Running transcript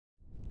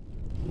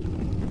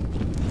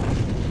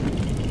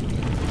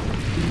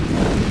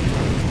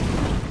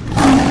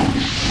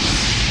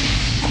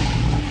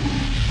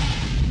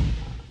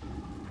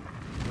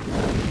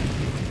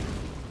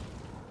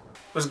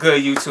What's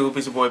good, YouTube?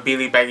 It's your boy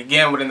Billy back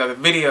again with another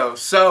video.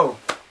 So,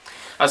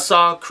 I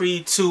saw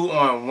Creed 2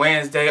 on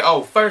Wednesday.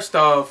 Oh, first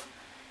off,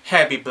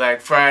 happy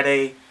Black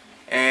Friday.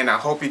 And I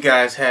hope you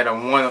guys had a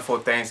wonderful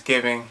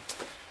Thanksgiving.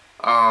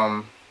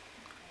 But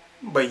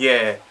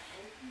yeah,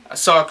 I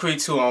saw Creed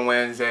 2 on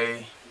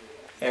Wednesday.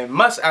 And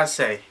must I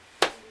say,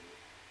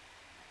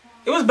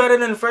 it was better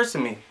than the first to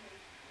me.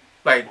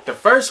 Like, the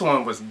first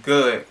one was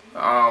good.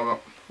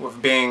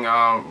 With being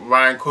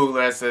Ryan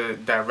Coogler as the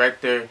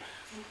director.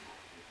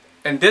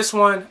 And this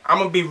one, I'm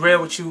gonna be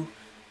real with you.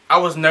 I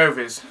was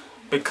nervous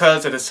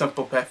because of the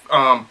simple fact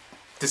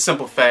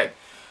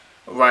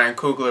Ryan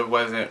Coogler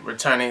wasn't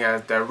returning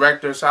as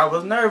director, so I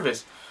was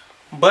nervous.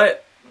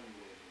 But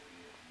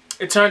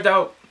it turned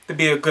out to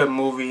be a good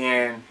movie,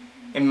 and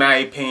in my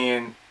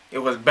opinion, it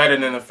was better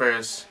than the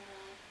first.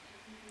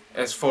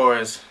 As far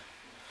as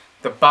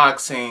the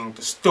boxing,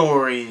 the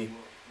story,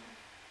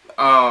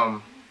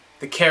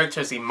 the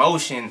character's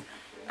emotion,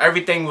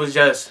 everything was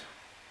just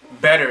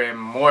better and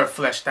more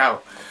fleshed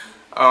out.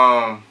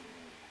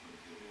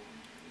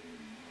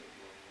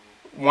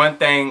 One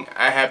thing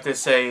I have to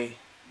say,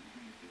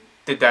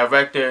 the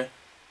director,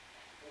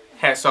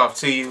 hats off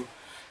to you,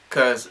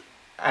 because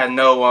I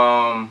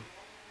know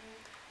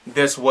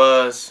this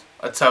was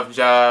a tough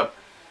job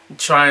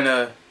trying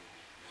to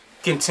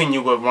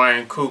continue what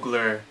Ryan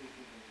Coogler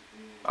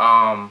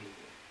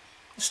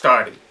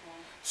started.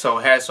 So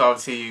hats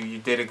off to you, you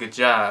did a good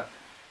job.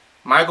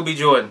 Michael B.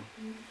 Jordan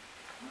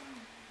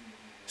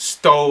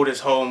stole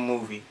this whole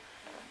movie.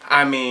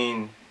 I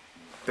mean,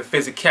 the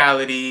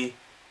physicality,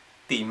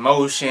 the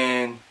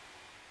emotion,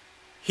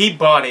 he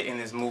brought it in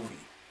this movie.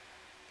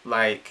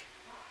 Like,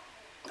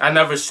 I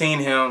never seen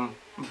him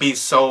be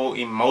so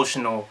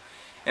emotional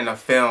in a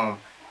film,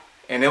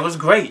 and it was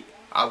great.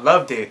 I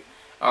loved it.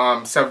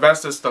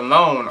 Sylvester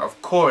Stallone,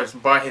 of course,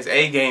 brought his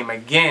A game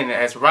again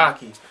as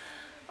Rocky.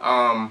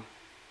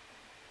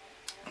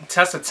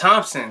 Tessa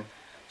Thompson,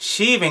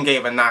 she even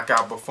gave a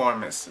knockout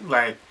performance.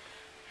 Like,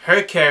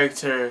 her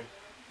character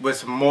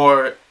was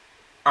more,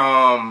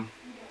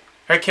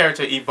 her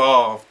character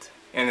evolved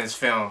in this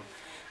film,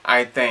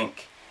 I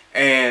think.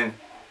 And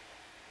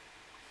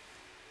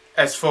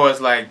as far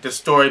as like the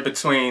story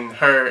between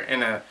her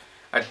and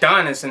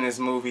Adonis in this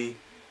movie,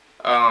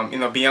 you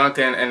know,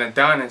 Bianca and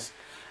Adonis,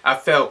 I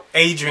felt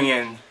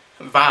Adrian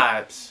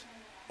vibes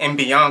in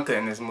Bianca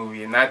in this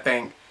movie, and I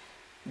think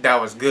that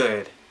was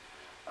good.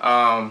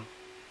 The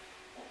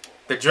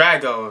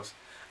Dragos,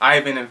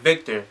 Ivan and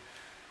Victor,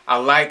 I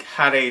like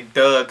how they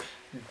dug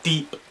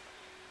deep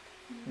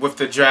with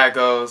the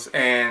Dragos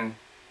and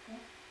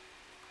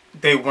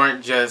they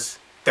weren't just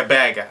the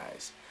bad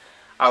guys.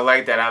 I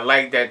like that. I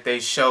like that they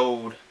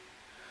showed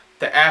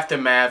the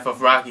aftermath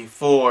of Rocky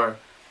IV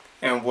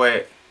and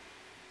what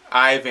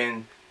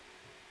Ivan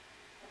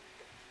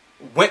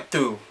went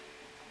through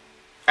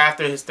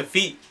after his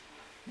defeat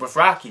with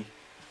Rocky.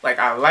 Like,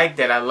 I like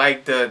that. I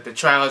like the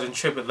trials and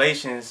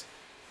tribulations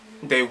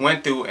they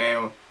went through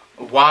and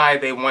why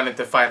they wanted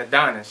to fight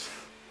Adonis.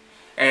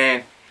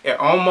 And it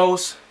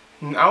almost,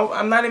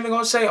 I'm not even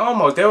going to say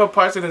almost, there were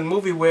parts of this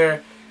movie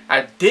where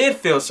I did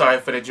feel sorry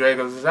for the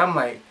Dragos. I'm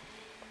like,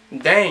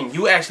 dang,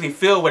 you actually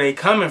feel where they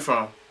coming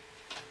from.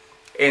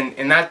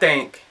 And I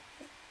think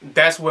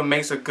that's what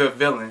makes a good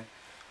villain.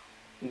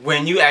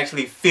 When you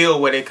actually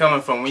feel where they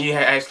coming from. When you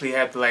actually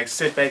have to like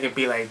sit back and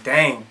be like,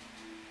 dang,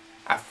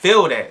 I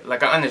feel that.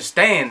 Like, I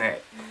understand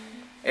that.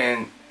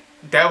 And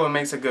that what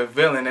makes a good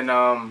villain.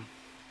 And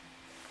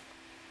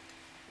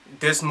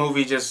this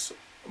movie just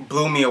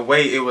blew me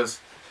away. It was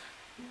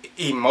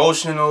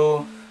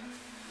emotional,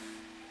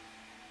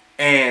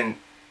 and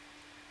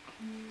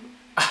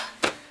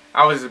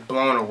I was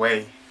blown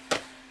away.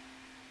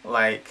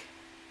 Like,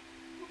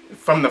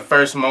 from the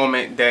first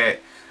moment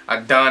that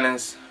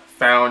Adonis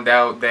found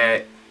out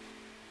that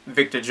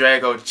Victor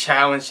Drago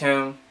challenged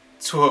him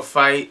to a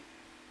fight,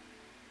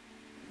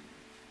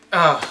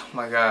 oh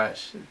my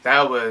gosh,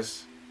 that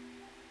was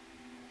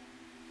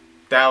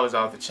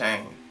off the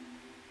chain.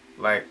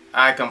 Like,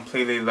 I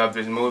completely love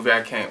this movie.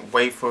 I can't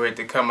wait for it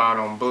to come out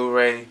on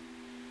Blu-ray.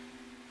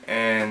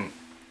 And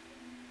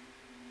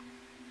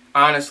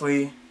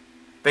honestly,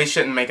 they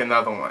shouldn't make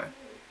another one.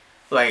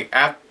 Like,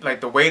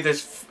 the way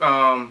this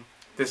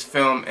this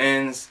film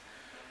ends,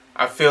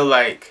 I feel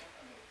like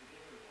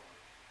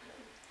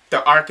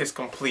the arc is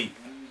complete.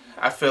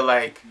 I feel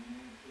like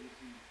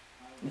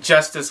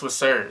justice was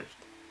served.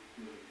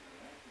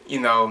 You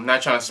know, I'm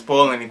not trying to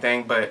spoil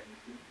anything, but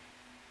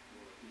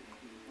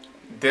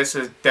this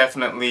is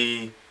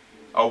definitely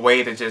a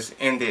way to just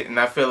end it. And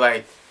I feel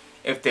like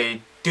if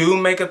they do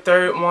make a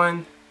third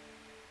one,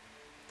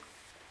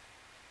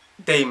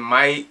 they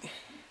might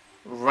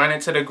run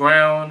it to the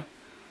ground.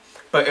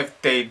 But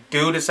if they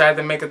do decide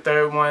to make a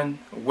third one,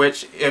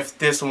 which if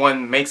this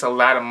one makes a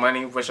lot of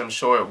money, which I'm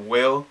sure it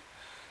will,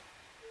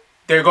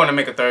 they're going to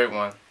make a third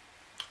one.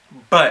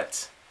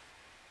 But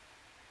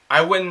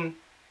I wouldn't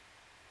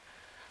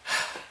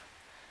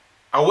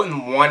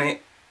want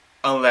it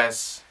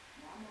unless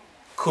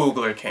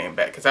Coogler came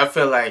back, because I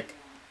feel like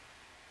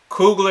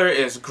Coogler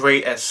is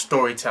great at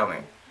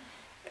storytelling.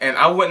 And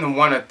I wouldn't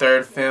want a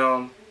third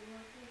film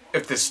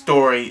if the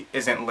story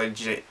isn't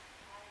legit.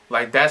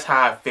 Like, that's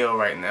how I feel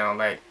right now.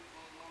 Like,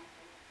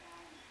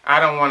 I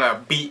don't want a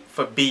beat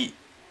for beat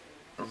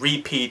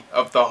repeat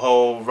of the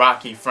whole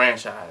Rocky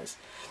franchise.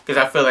 Because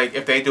I feel like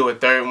if they do a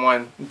third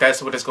one,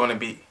 that's what it's going to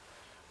be.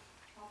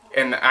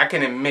 And I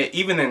can admit,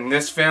 even in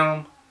this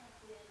film,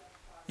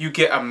 you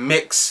get a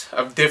mix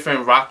of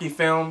different Rocky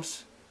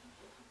films.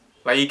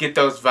 Like, you get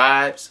those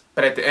vibes,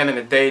 but at the end of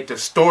the day, the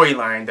story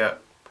lined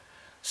up.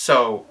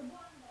 So,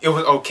 it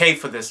was okay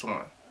for this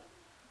one.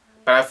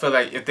 But I feel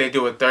like if they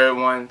do a third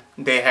one,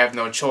 they have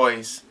no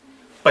choice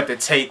but to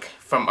take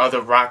from other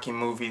Rocky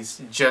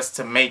movies just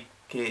to make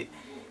it.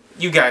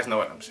 You guys know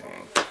what I'm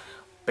saying.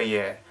 But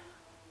yeah.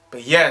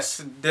 But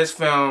yes, this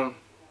film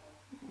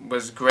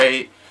was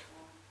great.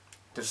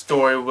 The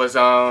story was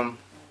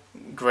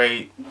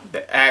great.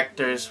 The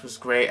actors was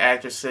great.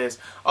 Actresses.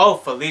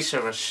 Oh, Phylicia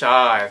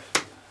Rashad.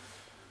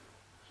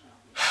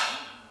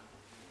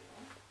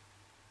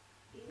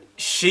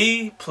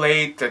 She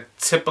played the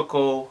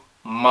typical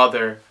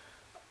mother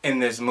in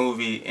this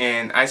movie,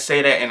 and I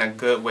say that in a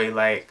good way.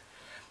 Like,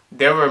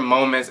 there were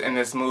moments in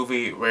this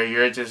movie where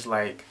you're just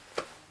like,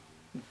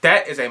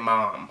 that is a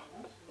mom.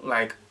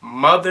 Like,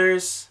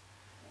 mothers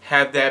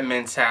have that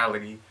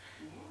mentality,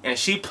 and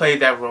she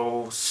played that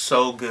role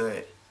so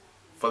good.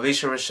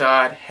 Phylicia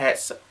Rashad,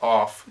 hats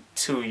off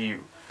to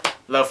you.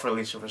 Love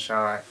Phylicia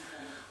Rashad.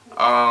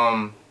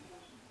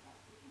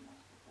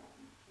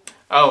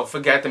 Oh,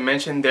 forgot to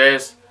mention,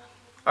 there's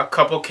a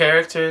couple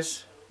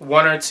characters,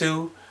 one or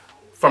two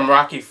from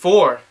Rocky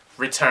IV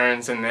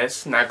returns in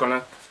this. Not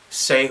gonna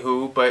say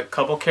who, but a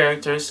couple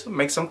characters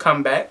make some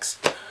comebacks.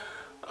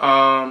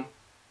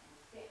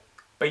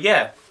 But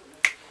yeah,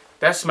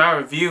 that's my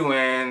review,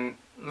 and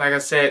like I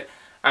said,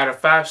 out of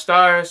 5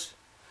 stars,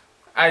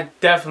 I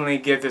definitely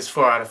give this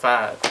 4 out of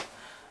 5.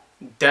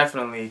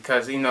 Definitely,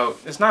 because, you know,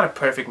 it's not a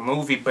perfect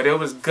movie, but it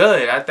was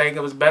good. I think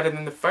it was better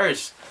than the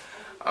first.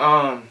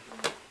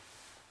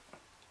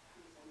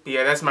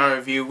 Yeah, that's my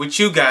review. What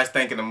you guys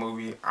think of the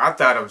movie? I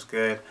thought it was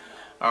good.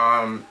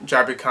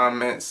 Drop your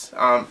comments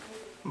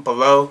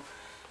below,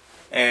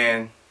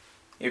 and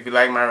if you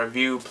like my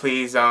review,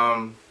 please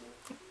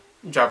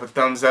drop a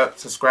thumbs up,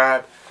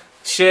 subscribe,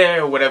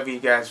 share, whatever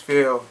you guys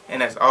feel.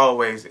 And as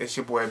always, it's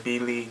your boy B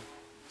Lee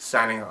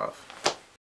signing off.